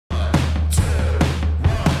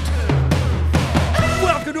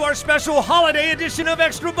our special holiday edition of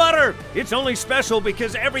Extra Butter. It's only special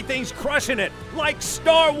because everything's crushing it. Like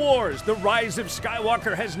Star Wars, the rise of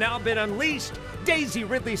Skywalker has now been unleashed. Daisy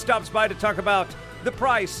Ridley stops by to talk about the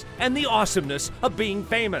price and the awesomeness of being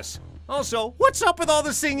famous. Also, what's up with all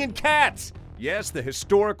the singing cats? Yes, the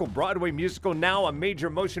historical Broadway musical, now a major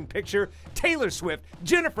motion picture. Taylor Swift,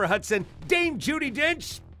 Jennifer Hudson, Dame Judi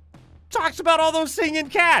Dench talks about all those singing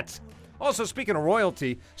cats. Also, speaking of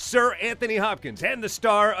royalty, Sir Anthony Hopkins and the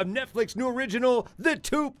star of Netflix's new original, The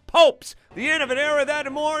Two Popes. The end of an era, that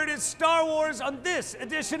and more. It is Star Wars on this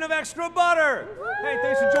edition of Extra Butter. Hey,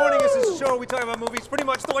 thanks for joining us. This is a show where we talk about movies pretty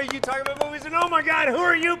much the way you talk about movies. And oh my God, who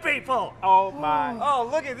are you people? Oh my. Oh,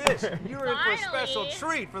 look at this. You're in for a special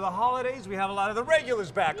treat. For the holidays, we have a lot of the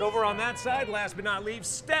regulars back. Over on that side, last but not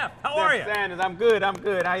least, Steph. How are you? Steph Sanders, I'm good.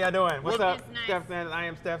 How y'all doing? What's up? Nice. Steph Sanders. I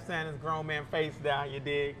am Steph Sanders, grown man face down, you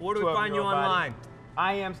dig? Where do we find you online?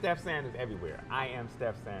 I am Steph Sanders everywhere. I am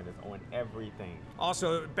Steph Sanders on everything.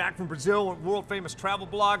 Also, back from Brazil, world famous travel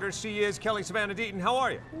blogger. She is Kelly Savannah Deaton. How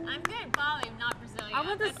are you? I'm good. Bali, not Brazilian. I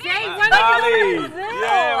want to but say, good. why don't you go to Brazil?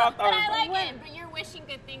 Yeah, But I like it. But you're wishing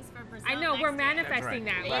good things for Brazil. I know, next we're year. manifesting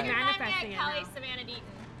that. You We're can find me manifesting at it Kelly now. Savannah Deaton.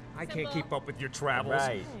 I can't Simple. keep up with your travels.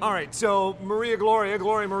 Right. All right, so Gloria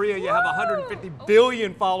Maria, you have 150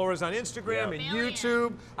 billion followers on Instagram and Billion.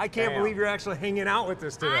 YouTube. I can't Damn. believe you're actually hanging out with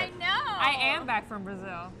us I today. know. I am back from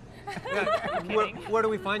Brazil. Where do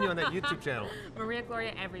we find you on that YouTube channel? Maria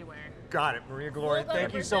Gloria everywhere. Got it, Maria Gloria. We'll go to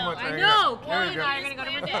Thank you so Brazil. much. for I hanging know. out. Kelly There we and I go. are going to go to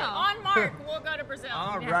Planned it. Brazil. On mark, we'll go to Brazil.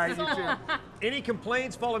 All right, you Sold. too. Any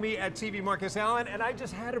complaints? Follow me at TV Marcus Allen, and I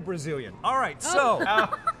just had a Brazilian. All right, Oh. so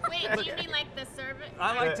Wait, do you mean like the service?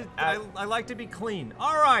 I like to be clean.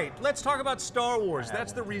 All right, let's talk about Star Wars.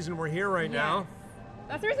 That's the reason we're here right now.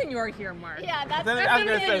 That's the reason you're here, Mark. Yeah, that's I was the gonna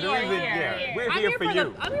reason say, the you're reason, here. yeah, we're I'm here for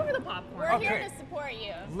you. I'm here for the popcorn. We're Okay. here to support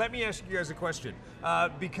you. Let me ask you guys a question.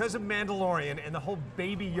 Because of Mandalorian and the whole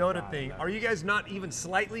Baby Yoda thing, are you guys not even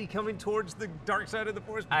slightly coming towards the dark side of the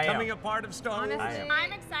Force, I becoming am. a part of Star Wars? Honestly,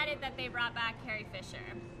 I'm excited that they brought back Carrie Fisher.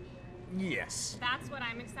 Yes. That's what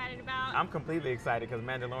I'm excited about. I'm completely excited because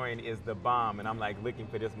Mandalorian is the bomb, and I'm like looking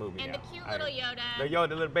for this movie And now. the cute little Yoda.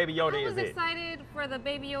 The little baby Yoda I was is it. excited for the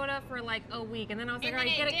Baby Yoda for like a week, and then I was like, And all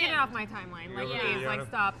right, then get it it dipped. off my timeline. Like, Baby please, Yoda. like,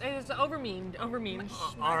 stop. It was over-memed.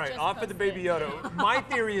 All right, just off of the posted. Baby Yoda. My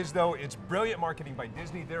theory is, though, it's brilliant marketing by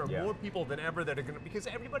Disney. There are Yeah. more people than ever that are going to, because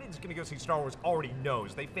everybody that's going to go see Star Wars already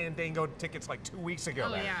knows. They fandangoed tickets like 2 weeks ago.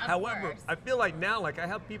 Oh, yeah. Of However, course. I feel like now, like I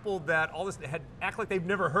have people that all this act like they've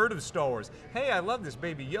never heard of Star Wars. Hey, I love this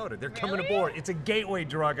Baby Yoda. They're coming Really? aboard. It's a gateway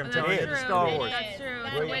drug, I'm That's telling you, true. to Star It Wars. is. That's true.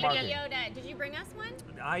 That's Brilliant Baby marketing. Yoda. Did you bring us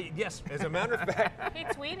one? Yes, as a matter of fact, He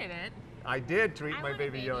tweeted it. I did tweet I my want a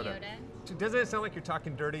Baby Yoda. Doesn't it sound like you're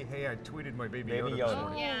talking dirty? Hey, I tweeted my Baby Baby Yoda. Yoda. this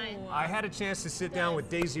morning. Yeah. I had a chance to sit down with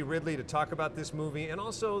Daisy Ridley to talk about this movie and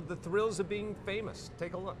also the thrills of being famous.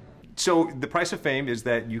 Take a look. So the price of fame is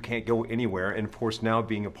that you can't go anywhere, and of course now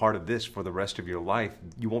being a part of this for the rest of your life,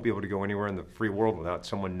 you won't be able to go anywhere in the free world without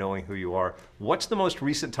someone knowing who you are. What's the most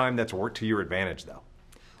recent time that's worked to your advantage, though?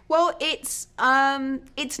 Well, it's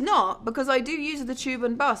not, because I do use the tube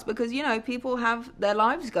and bus because, you know, people have their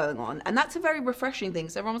lives going on, and that's a very refreshing thing.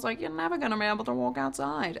 So everyone's like, you're never going to be able to walk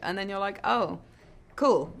outside. And then you're like, oh,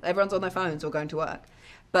 cool. Everyone's on their phones or going to work.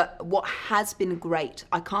 But what has been great,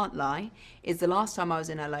 I can't lie, is the last time I was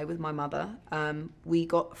in LA with my mother, we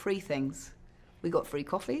got free things. We got free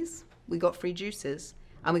coffees, we got free juices,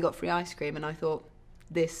 and we got free ice cream. And I thought,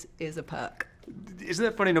 this is a perk. Isn't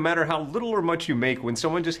that funny? No matter how little or much you make, when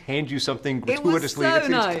someone just hands you something It was gratuitously, so it's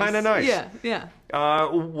nice. kind of nice. Yeah.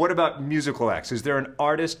 What about musical acts? Is there an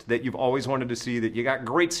artist that you've always wanted to see that you got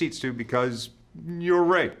great seats to because you're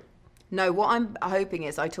right? No, what I'm hoping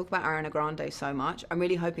is, I talk about Ariana Grande so much, I'm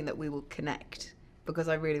really hoping that we will connect because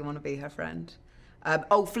I really want to be her friend.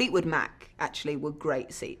 Fleetwood Mac actually were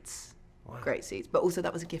great seats. Wow. Great seats. But also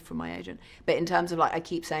that was a gift from my agent. But in terms of like, I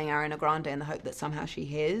keep saying Ariana Grande in the hope that somehow she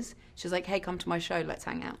hears. She's like, hey, come to my show, let's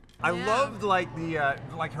hang out. I loved like the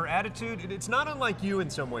like her attitude. It's not unlike you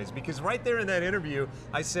in some ways, because right there in that interview,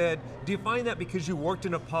 I said, "Do you find that because you worked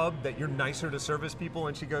in a pub that you're nicer to service people?"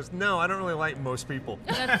 And she goes, "No, I don't really like most people."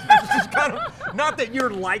 She's kind of, not that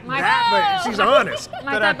you're like that, but she's honest.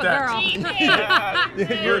 My type of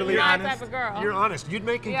girl. You're really My honest. type of girl. You're honest. You'd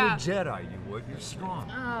make a Yeah. good Jedi. You would. You're strong.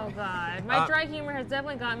 Oh, God. My dry humor has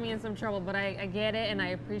definitely gotten me in some trouble, but I get it, and I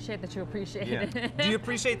appreciate that you appreciate it. Do you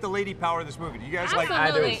appreciate the lady power of this movie? Do you guys like?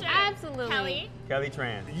 Absolutely. I do. Absolutely. Kelly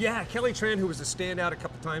Tran. Yeah, Kelly Tran, who was a standout a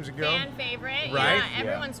couple times ago. Fan favorite. Right? Yeah,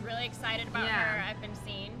 everyone's really excited about her. I've been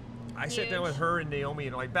seeing. I sat down with her and Naomi,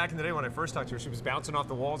 and like back in the day when I first talked to her, she was bouncing off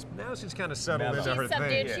the walls. Now she's kind of settled into her She's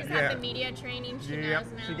subdued. thing. She's had the media training. She knows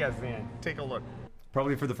now. She got Zen. Take a look.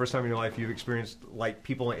 Probably for the first time in your life, you've experienced like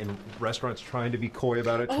people in restaurants trying to be coy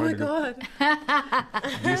about it. Oh my God.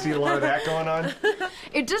 Do you see a lot of that going on?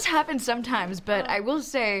 It does happen sometimes, but I will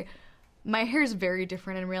say my hair is very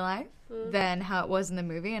different in real life than how it was in the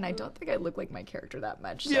movie, and I don't think I look like my character that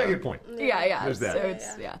much. So. Yeah, good point. Yeah. There's that. So it's,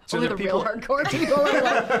 So only the the real people- hardcore people are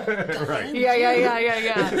like, Right.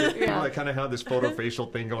 yeah. People that kind of have this photo facial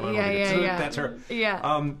thing going on. Yeah. That's her.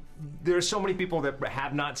 Yeah. There's so many people that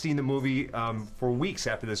have not seen the movie for weeks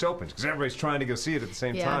after this opens because everybody's trying to go see it at the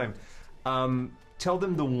same time. Tell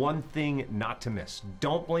them the one thing not to miss.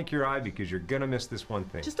 Don't blink your eye because you're gonna miss this one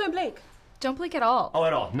thing. Just don't blink. Don't blink at all. Oh,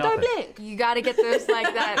 at all. Nothing. Don't blink. You gotta get this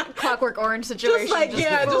like that Clockwork Orange situation. like-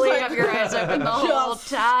 yeah, just fully like- have your eyes open the whole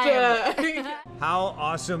time. How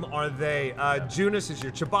awesome are they? Junis is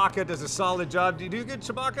your Chewbacca, does a solid job. Do you do good,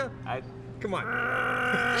 Chewbacca? Come on.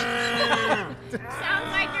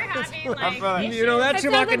 Sounds like you're having like issues. You know that It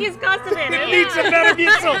sounds like Chewbacca he's constipated. needs some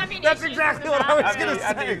Metamucil. Having That's issues exactly with what I that. was going to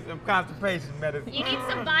I say. need some constipation medicine. You need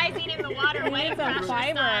some Visine in the water, wedding some crasher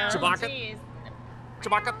fiber. style. Chewbacca? Jeez.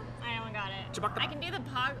 Chewbacca. I haven't got it. Chewbacca. I can do the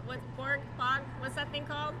pog. What's porg? Pog? What's that thing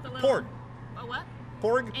called? The little. Porg. Oh what?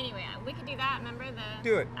 Porg. Anyway, we could do that. Remember the?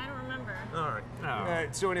 Do it. I don't remember. All right. Oh. All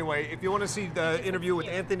right. So anyway, if you want to see the interview with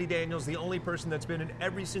Anthony Daniels, the only person that's been in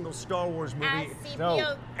every single Star Wars movie As No.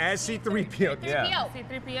 C3PO. as C-3PO. Yeah.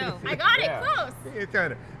 C-3PO. I got it. Yeah. Close. Yeah,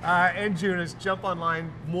 kind of. And Junis, jump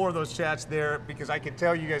online. More of those chats there because I can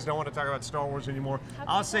tell you guys don't want to talk about Star Wars anymore.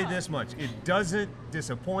 I'll say this much: it doesn't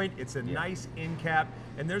disappoint. It's a nice end cap,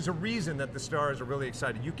 and there's a reason that the stars are really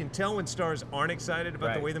excited. You can tell when stars aren't excited about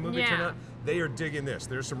the Right. way the movie Yeah. turned out. They are digging this.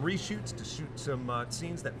 There's some reshoots to shoot some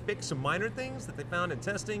scenes that fix some minor things that they found in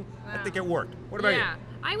testing. I think it worked. What about Yeah,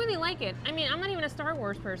 I really like it. I mean, I'm not even a Star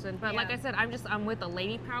Wars person, but like Yeah. I said, I'm with the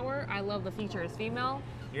lady power. I love the feature is female,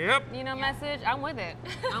 you? Yep. message. I'm with it.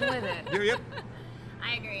 I'm with it. Yep.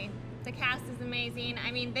 I agree. The cast is amazing. I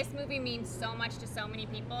mean, this movie means so much to so many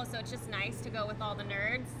people, so it's just nice to go with all the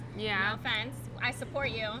nerds. Yeah. No offense. I support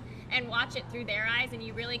you. And watch it through their eyes, and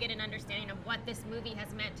you really get an understanding of what this movie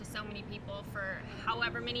has meant to so many people for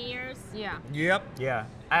however many years. Yeah. Yep. Yeah,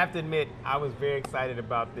 I have to admit, I was very excited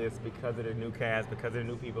about this because of the new cast, because of the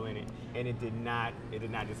new people in it, and it did not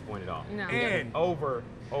disappoint at all. No. And Over.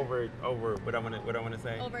 What I want to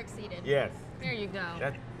say? Overexceeded. Yes. There you go.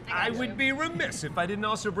 That, I got would you. be remiss if I didn't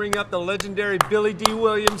also bring up the legendary Billy D.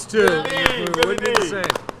 Williams too. Billy D. Wouldn't be the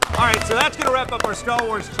same. All right, so that's going to wrap up our Star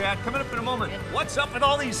Wars chat. Coming up in a moment, what's up with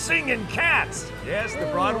all these singing cats? Yes, the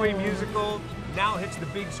Broadway musical now hits the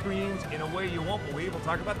big screens in a way you won't believe. We'll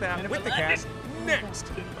talk about that with the cast next.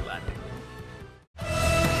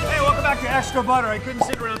 Hey, welcome back to Extra Butter. I couldn't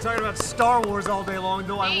sit around talking about Star Wars all day long,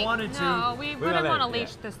 though I wanted to. No, we gonna didn't want to let it,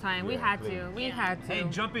 leash this time. We Yeah, had please. to. We had to. Hey,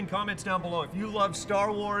 jump in comments down below. If you love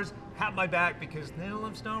Star Wars, have my back because they don't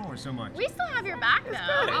love Star Wars so much. We still have your back,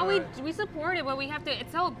 though. Oh, we support it, but we have to.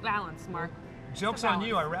 It's all balanced, Mark. Joke's on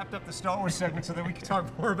you. I wrapped up the Star Wars segment so that we could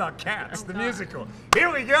talk more about Cats, the musical. Here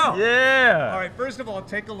we go. yeah. All right, first of all,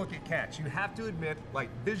 take a look at Cats. You have to admit, like,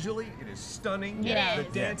 visually, it is stunning. It The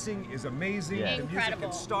is. dancing is amazing. Yeah. The music Incredible.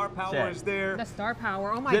 and star power Yeah. is there. The star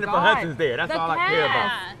power. Oh my Jennifer God. Hudson's there. That's The all I care about.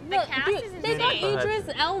 Yeah, the Look, cast dude, is they got insane.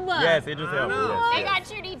 Idris Elba. Yes, Idris I Elba. know. Yes, They yes.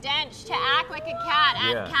 got Judi Dench to act like a cat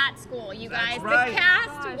at Yeah. cat school, you That's guys. right. The cast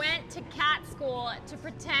Gosh. went to cat school to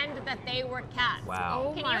pretend that they were cats. Wow.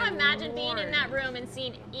 Oh Can my you imagine being in Lord. that room and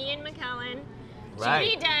seeing Ian McKellen,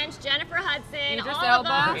 Right. Judi Dench, Jennifer Hudson, Idris all Elba.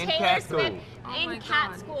 of them, In Taylor cat Swift, school. Oh in my cat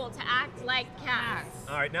God. school to act like cats.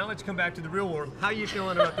 All right, now let's come back to the real world. How you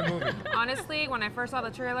feeling about the movie? Honestly, when I first saw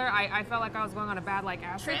the trailer, I felt like I was going on a bad like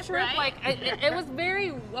acid Trip, trip. right? Like it was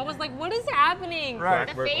very. I was like, what is happening? Right.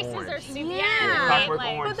 The Clockwork faces Orange. are super Yeah. Clockwork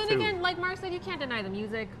like, Orange. But then too. again, like Mark said, you can't deny the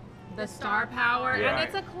music, the star star power, power. and Yeah.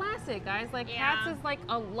 it's a classic, guys. Like Yeah. Cats is like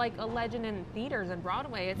a legend in theaters and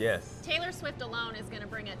Broadway. It's, Yes. Taylor Swift alone is going to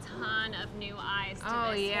bring a ton of new eyes to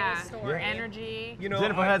Oh this yeah. whole story. Energy. You know,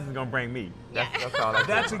 Jennifer I- Hudson's gonna bring me. That's all I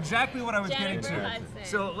That's exactly what I was getting Jennifer to. Hudson.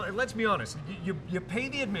 So let's be honest. You pay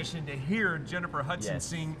the admission to hear Jennifer Hudson Yes.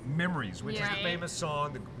 sing "Memories," which is Right. the famous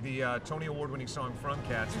song, the Tony Award-winning song from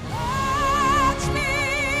Cats.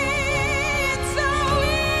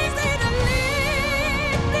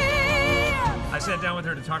 I sat down with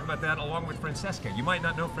her to talk about that along with Francesca. You might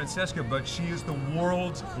not know Francesca, but she is the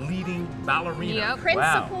world's leading ballerina. Yep.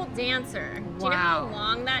 Principal dancer. Do you know how Wow.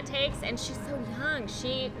 long that takes? And she's so young.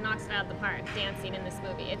 She knocks it out of the park dancing in this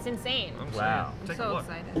movie. It's insane. Wow. I'm Take a so look.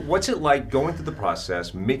 excited. What's it like going through the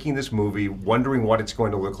process, making this movie, wondering what it's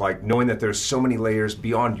going to look like, knowing that there's so many layers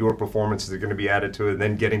beyond your performance that are going to be added to it, and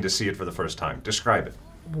then getting to see it for the first time? Describe it.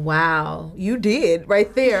 Wow, you did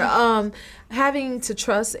right there. Having to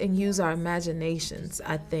trust and use our imaginations,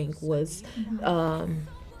 I think, was the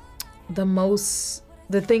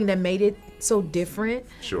thing that made it so different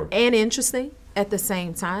and interesting at the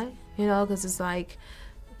same time. You know, because it's like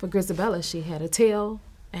for Grisabella, she had a tail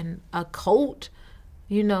and a coat,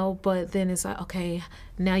 you know, but then it's like, okay,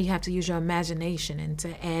 now you have to use your imagination and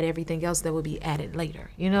to add everything else that will be added later,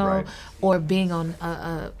 you know, or being on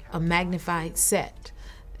a magnified set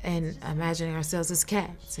and imagining ourselves as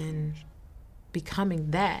cats and becoming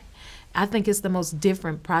that. I think it's the most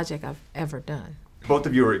different project I've ever done. Both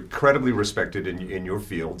of you are incredibly respected in your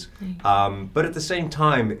fields, but at the same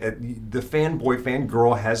time, the fanboy,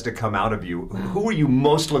 fangirl has to come out of you. Who are you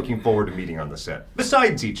most looking forward to meeting on the set,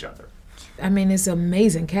 besides each other? I mean, it's an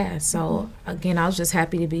amazing cast. So again, I was just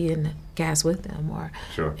happy to be in the cast with them, or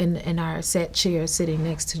in our set chair sitting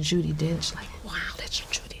next to Judi Dench. Like, wow, that's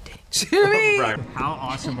Judi Dench. You know what I mean? Right. How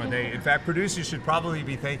awesome are they? In fact, producers should probably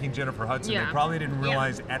be thanking Jennifer Hudson. They probably didn't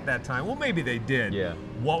realize at that time, well, maybe they did,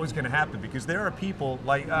 what was going to happen, because there are people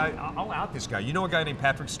like, I'll out this guy. You know a guy named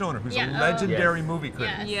Patrick Stoner, who's a legendary movie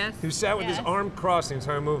critic, who sat with his arm crossed the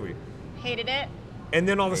entire movie. Hated it. And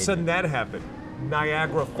then all of a sudden that happened.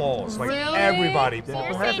 Niagara Falls, like Really? everybody. So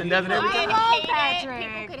you're saying people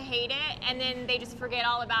could hate it, and then they just forget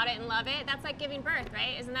all about it and love it? That's like giving birth,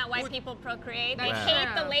 right? Isn't that why people procreate? They hate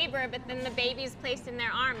the labor, but then the baby's placed in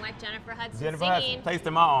their arm, like Jennifer Hudson singing. Placed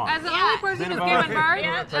in my arm. As the only person who's given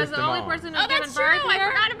birth? As the only person who's given birth here? Oh, that's true. I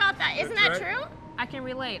forgot about that. Isn't that true? I can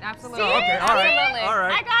relate, absolutely. See? Okay, all right. Absolutely. All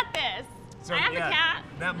right. I got this. So, I have a cat.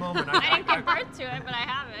 That moment. I didn't give birth to it, but I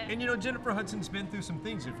have it. And you know, Jennifer Hudson's been through some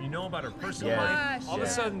things. If you know about her personal life, all of a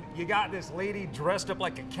sudden you got this lady dressed up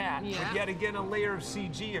like a cat, but yet again a layer of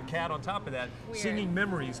CG of cat on top of that, singing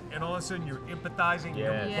memories, and all of a sudden you're empathizing, you're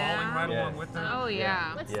falling right along with her. Oh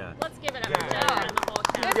yeah. Let's give it up for Jennifer and the whole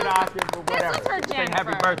cast. Get an Oscar for whatever. This is for Jennifer.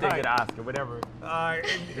 Happy birthday, get an Oscar, whatever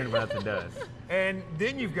Jennifer Hudson does. And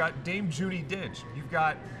then you've got Dame Judi Dench. You've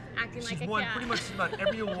got She's won pretty much about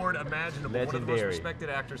every award imaginable. One of the most respected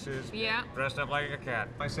actresses. Dressed up like a cat.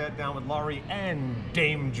 I sat down with Laurie and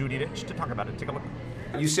Dame Judi Dench to talk about it. Take a look.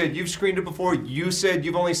 You said you've screened it before. You said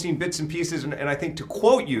you've only seen bits and pieces, and I think to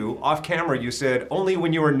quote you off camera, you said only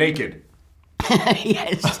when you were naked.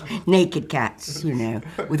 Yes, naked cats, you know,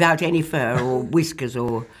 without any fur or whiskers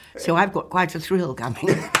or. So I've got quite a thrill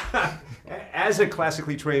coming. As a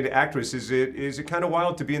classically trained actress, is it kind of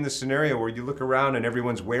wild to be in this scenario where you look around and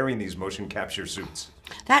everyone's wearing these motion capture suits?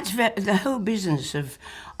 That's the whole business of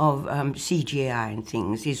CGI and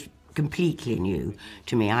things is completely new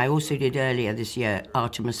to me. I also did earlier this year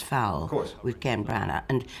Artemis Fowl with Ken Branagh,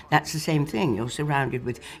 and that's the same thing. You're surrounded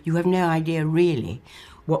with, you have no idea really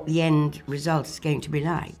what the end result is going to be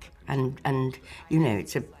like. And you know,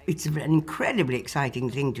 it's an incredibly exciting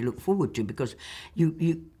thing to look forward to, because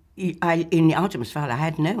in the Artemis Fowl I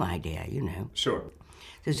had no idea, you know. Sure.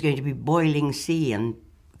 There's going to be boiling sea and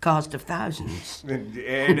cast of thousands. And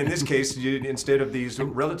in this case, instead of these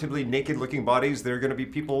relatively naked-looking bodies, there are going to be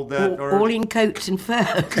people that are... all in coats and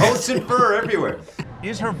fur. Coats and fur everywhere.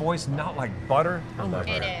 Is her voice not like butter?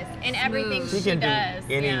 It is. In everything she can does.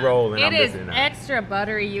 do any role, and It I'm is listening. extra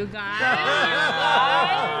buttery, you guys.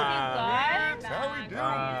 That's how we do.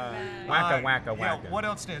 Wacka. What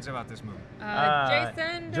else stands out about this movie?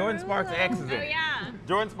 Jason Jordan Derulo. Sparks' ex is in it. Oh, yeah.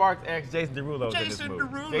 Jordan Sparks' ex, Jason Derulo's in this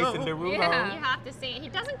movie. Jason Derulo. Yeah. You have to see. He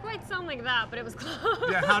doesn't quite sound like that, but it was close.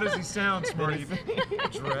 Yeah, how does he sound, Smarty?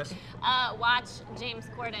 Dress. Watch James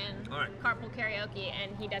Corden, Carpool Karaoke,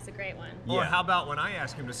 and he does a great one. Or how about when I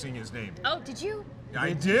asked him to sing his name? Oh, did you?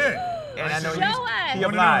 I did. And I know Show us. he You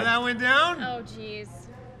want to know how applied. that went down? Oh, jeez.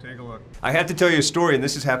 Take a look. I had to tell you a story, and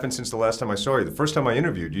this has happened since the last time I saw you. The first time I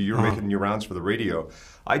interviewed you, you were making your rounds for the radio.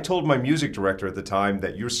 I told my music director at the time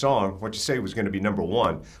that your song, What You Say, was going to be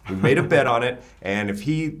 #1. We made a bet on it, and if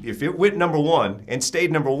it went #1 and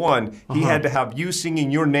stayed #1, he had to have you singing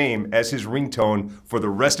your name as his ringtone for the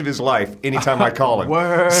rest of his life anytime I call him.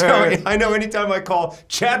 Word. So I know anytime I call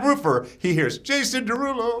Chad Roofer, he hears Jason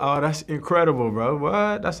Derulo. Oh, that's incredible, bro.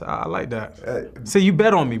 What? I like that. So you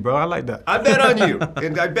bet on me, bro. I like that. I bet on you,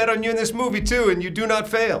 and I bet on you in this movie too, and you do not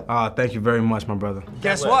fail. Thank you very much, my brother.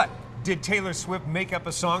 Guess what? Did Taylor Swift make up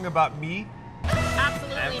a song about me?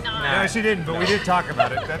 Absolutely not. No, she didn't, but we did talk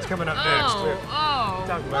about it. That's coming up next. Oh,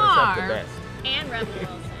 Talk about herself the best. And Rebel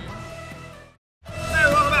Wilson. Hey,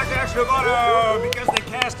 welcome back to Extra Butter! Because the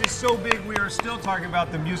cast is so big, we are still talking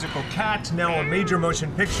about the musical Cats, now a major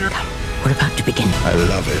motion picture. We're about to begin. I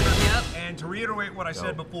love it. And to reiterate what I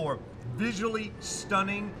said before, visually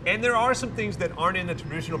stunning. And there are some things that aren't in the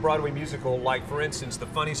traditional Broadway musical, like, for instance, the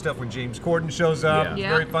funny stuff when James Corden shows up. Yeah. It's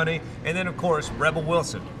very funny. And then, of course, Rebel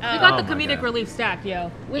Wilson. We got the comedic relief stack,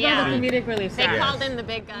 yo. We got the comedic relief stack. They called in the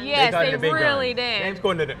big guns. Yes, they really did. James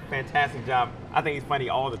Corden did a fantastic job. I think he's funny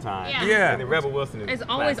all the time. Yeah. And then Rebel Wilson is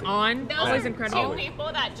always classic. on. Those always are incredible. two people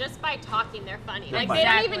that just by talking, they're funny. They're Like, funny. they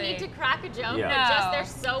don't even need to crack a joke. Yeah. They're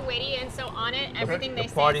just, they're so witty and so on it. Everything they The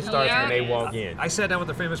say party is starts when they hilarious. walk in. I sat down with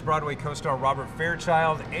the famous Broadway co-star Robert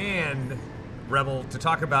Fairchild and Rebel to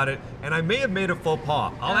talk about it, and I may have made a faux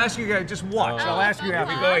pas. I'll ask you guys, just watch. I'll ask you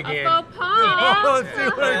after. Go again. A faux pas.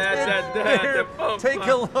 Oh, take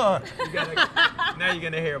a look. Now you're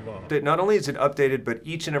gonna hairball. Not only is it updated, but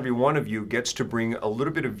each and every one of you gets to bring a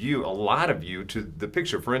little bit of you, a lot of you, to the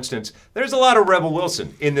picture. For instance, there's a lot of Rebel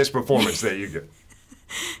Wilson in this performance that you get.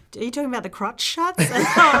 Are you talking about the crotch shots?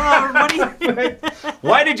 What do you...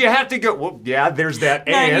 Why did you have to go? Well, yeah, there's that.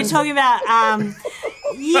 No, and you're talking about.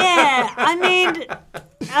 Yeah, I mean,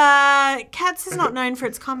 Cats is not known for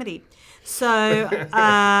its comedy. So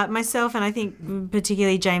myself and I think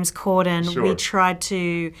particularly James Corden, we tried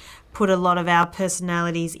to put a lot of our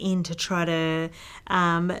personalities in to try to,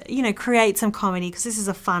 create some comedy, because this is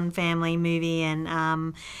a fun family movie,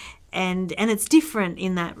 and it's different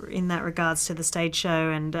in that regards to the stage show,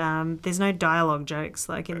 and there's no dialogue jokes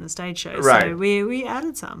like in the stage show. Right. So we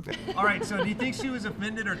added some. All right, so do you think she was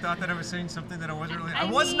offended or thought that I was saying something that I wasn't really? I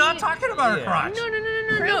was not talking about her crotch. No.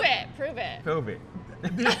 Prove it. Prove it. How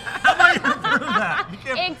am I going to prove that?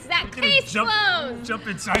 Exactly. Case closed. Jump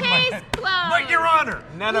inside my Case head. closed. But Your Honor,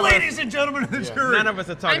 None of ladies and gentlemen of the jury. None of us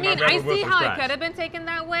are talking I mean, about I Rebel see Wilson's how crotch. it could have been taken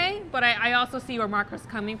that way, but I also see where Mark was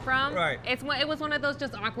coming from. Right. It was one of those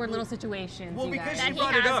just awkward little situations. Well, you because guys. That she he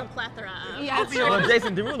brought it has a up. plethora of. Yeah, Well,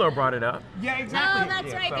 Jason Derulo brought it up. Yeah, Oh, exactly.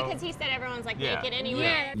 that's right, so- because he said everyone's like Yeah. naked anyway.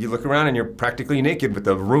 Yeah. You look around and you're practically naked with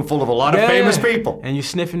a room full of a lot of famous people. And you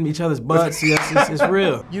sniffing each other's butts. Yes, it's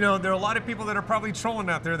real. You know, there are a lot of people that are probably trolling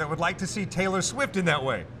out there that would like to see Taylor Swift in that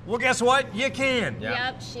way. Well, guess what? You can.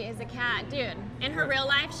 Yep, she is a cat, dude. In her real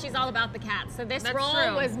life, she's all about the cats. So this That's role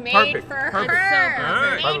true. was made Perfect. for her. Perfect. It was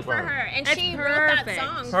Perfect made for her, and It's she wrote that perfect.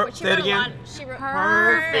 song. She Say it wrote a again. lot. She wrote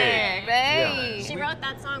Perfect. Hey. She wrote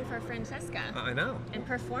that song for Francesca I know. and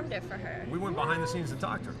performed it for her. We went behind the scenes to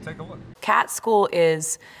talk to her. Take a look. Cat School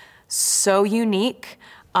is so unique.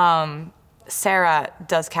 Sarah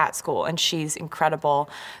does Cat School, and she's incredible.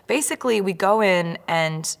 Basically, we go in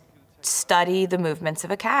and study the movements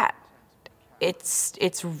of a cat.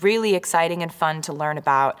 It's really exciting and fun to learn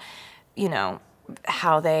about,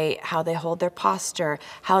 how they hold their posture,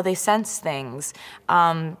 how they sense things,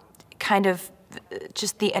 kind of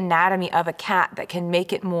just the anatomy of a cat that can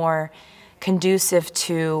make it more conducive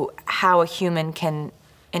to how a human can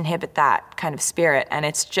inhibit that kind of spirit, and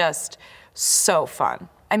it's just so fun.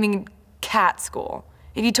 I mean, Cat School.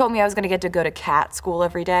 If you told me I was gonna get to go to Cat School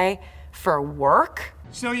every day for work.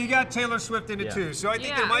 So you got Taylor Swift in it too. So I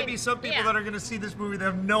think there might be some people that are going to see this movie that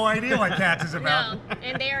have no idea what Cats is about. No,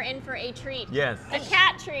 and they are in for a treat. Yes. A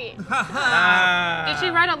cat treat. Did she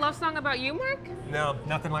write a love song about you, Mark? No,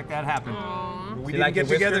 nothing like that happened. We She didn't like get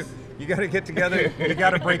your together. whiskers? You got to get together. You got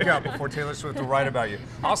to break up before Taylor Swift will write about you.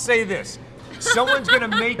 I'll say this. Someone's going to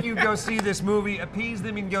make you go see this movie, appease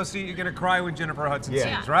them and go see it. You're going to cry when Jennifer Hudson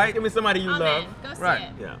sings, right? Give me somebody you love. Go see Right. it.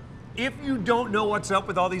 Yeah. If you don't know what's up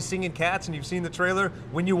with all these singing cats and you've seen the trailer,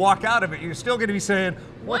 when you walk out of it, you're still going to be saying,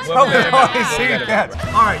 what's up with all these singing cats?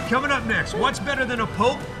 All right, coming up next, what's better than a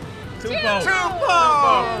pope? Two popes. Two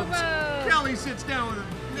popes! Kelly sits down with him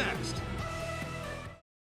next.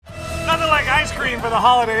 Nothing like ice cream for the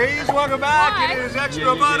holidays. Welcome back. It is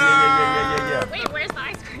Extra Butter. Wait, where's the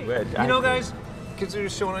ice cream? You know, guys, kids are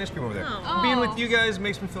just showing ice cream over there. Oh. Being with you guys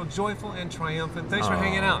makes me feel joyful and triumphant. Thanks for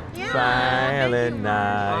hanging out. Silent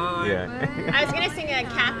night. Yeah. I was gonna sing a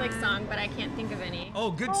Catholic song, but I can't think of any.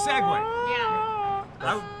 Oh, good segue.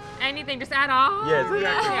 Yeah. Anything, just add all. Yes,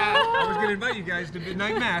 exactly. I was going to invite you guys to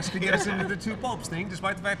Midnight Mass to get us into the two popes thing,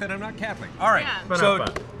 despite the fact that I'm not Catholic. All right, Yeah. so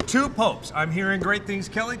two popes. I'm hearing great things.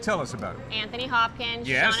 Kelly, tell us about it. Anthony Hopkins,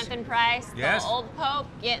 Yes. Jonathan Price, Yes. the old pope,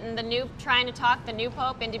 trying to talk the new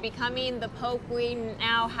pope into becoming the pope we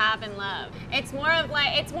now have and love. It's more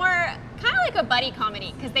kind of like a buddy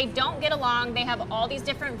comedy, because they don't get along, they have all these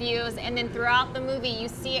different views, and then throughout the movie you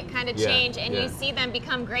see it kind of change, and you see them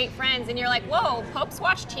become great friends, and you're like, whoa, popes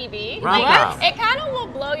watch TV? Right. It kind of will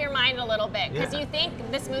blow your mind a little bit, because you think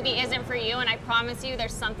this movie isn't for you, and I promise you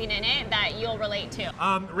there's something in it that you'll relate to.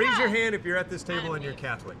 Raise your hand if you're at this table and you're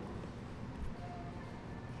Catholic.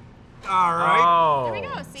 All right. Oh. Here we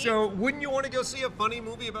go. See? So, wouldn't you want to go see a funny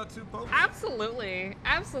movie about two popes? Absolutely,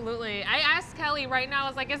 absolutely. I asked Kelly right now. I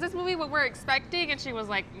was like, "Is this movie what we're expecting?" And she was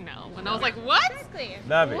like, "No." And I was like, "What? Exactly.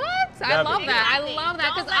 Love it. What? I love that. Exactly. I love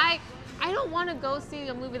that because Don't I don't want to go see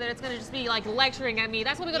a movie that it's gonna just be like lecturing at me.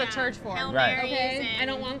 That's what we go to church for. Hail Right. Marys Okay. and- I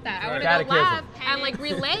don't want that. I want to Catechism. go laugh and like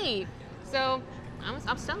relate. So I'm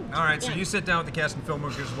stoked. All right, so you sit down with the cast and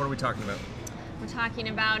filmmakers. What are we talking about? We're talking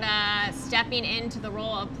about stepping into the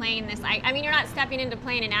role of playing this. I mean, you're not stepping into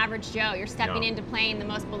playing an average Joe. You're stepping into playing the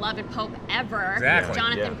most beloved Pope ever, Exactly.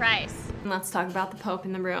 Jonathan Pryce. Let's talk about the Pope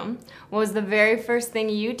in the room. What was the very first thing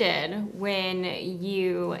you did when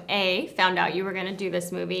you, A, found out you were going to do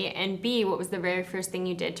this movie, and B, what was the very first thing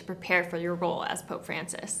you did to prepare for your role as Pope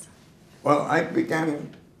Francis? Well, I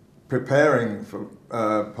began preparing for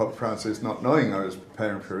Pope Francis, not knowing I was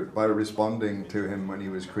preparing for it, by responding to him when he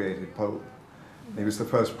was created Pope. He was the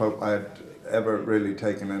first Pope I had ever really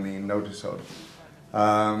taken any notice of,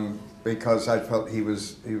 because I felt he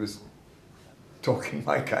was talking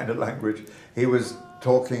my kind of language. He was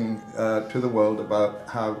talking to the world about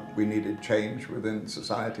how we needed change within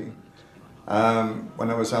society. When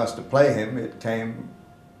I was asked to play him, it came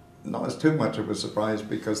not as too much of a surprise,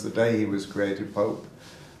 because the day he was created Pope,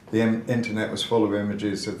 the internet was full of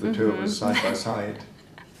images of the two of us side by side.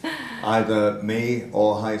 Either me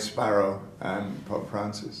or High Sparrow and Pope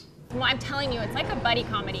Francis. Well, I'm telling you, it's like a buddy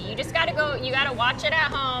comedy. You just gotta go, you gotta watch it at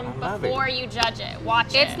home before you judge it.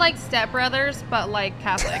 Watch it. It's like Step Brothers, but like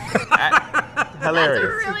Catholic. Hilarious.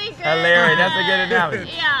 That's a really good. Hilarious. That's a good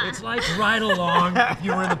analogy. Yeah. It's like Ride Along if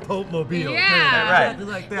you were in the Pope Mobile. Yeah. Right. Exactly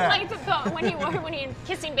like that. Like the Pope when he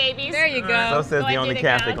kissing babies. There you go. So says Going the only through the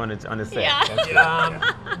Catholic crowd. on the set.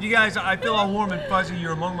 Yeah. You guys, I feel all warm and fuzzy.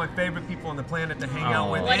 You're among my favorite people on the planet to hang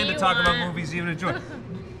out with What and do to you talk about want? movies, even enjoy.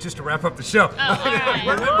 Just to wrap up the show. all right.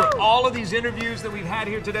 Remember, all of these interviews that we've had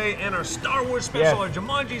here today and our Star Wars special, our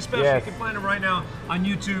Jumanji special, you can find them right now on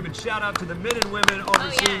YouTube. And shout out to the men and women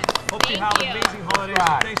overseas. Hope you have amazing holidays.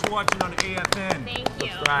 And thanks for watching on AFN. Thank you.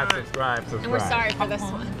 Subscribe. And we're sorry for this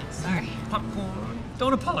one. Sorry. Popcorn.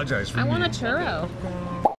 Don't apologize for me. I want a churro.